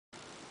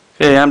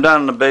Hey, I'm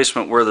down in the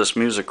basement where this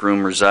music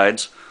room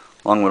resides,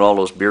 along with all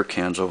those beer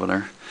cans over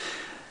there.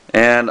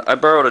 And I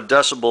borrowed a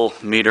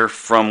decibel meter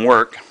from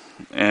work,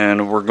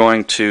 and we're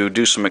going to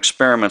do some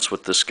experiments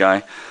with this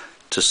guy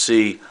to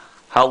see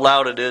how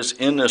loud it is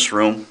in this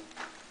room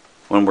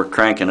when we're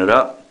cranking it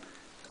up,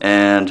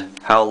 and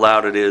how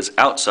loud it is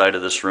outside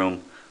of this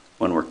room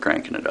when we're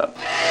cranking it up.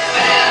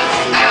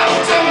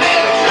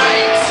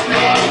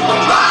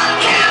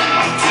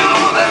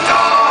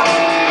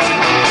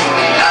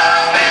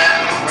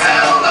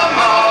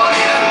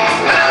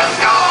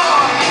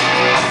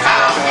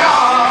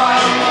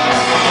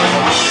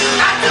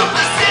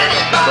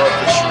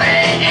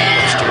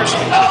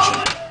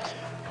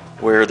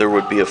 Where there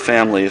would be a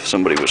family if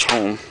somebody was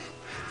home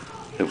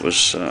that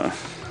was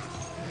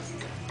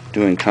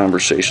doing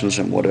conversations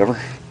and whatever,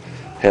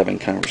 having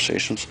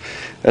conversations.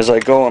 As I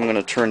go, I'm going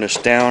to turn this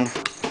down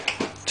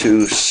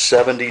to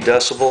 70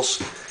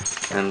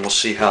 decibels, and we'll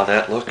see how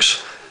that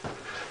looks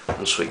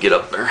once we get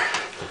up there.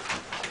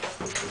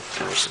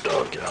 There's the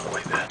dog. Get out of the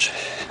way, bitch.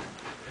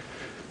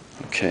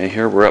 Okay,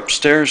 here we're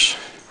upstairs,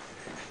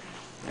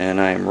 and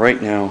I am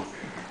right now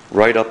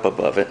right up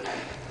above it.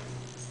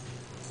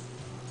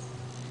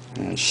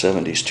 And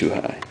 70 is too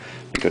high.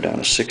 Go down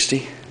to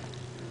 60.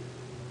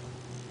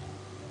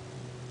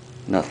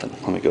 Nothing.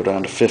 Let me go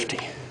down to 50.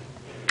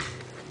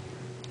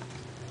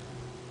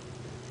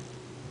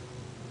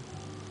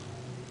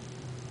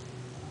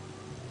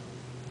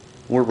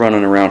 We're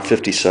running around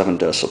 57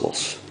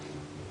 decibels.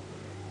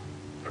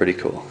 Pretty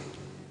cool.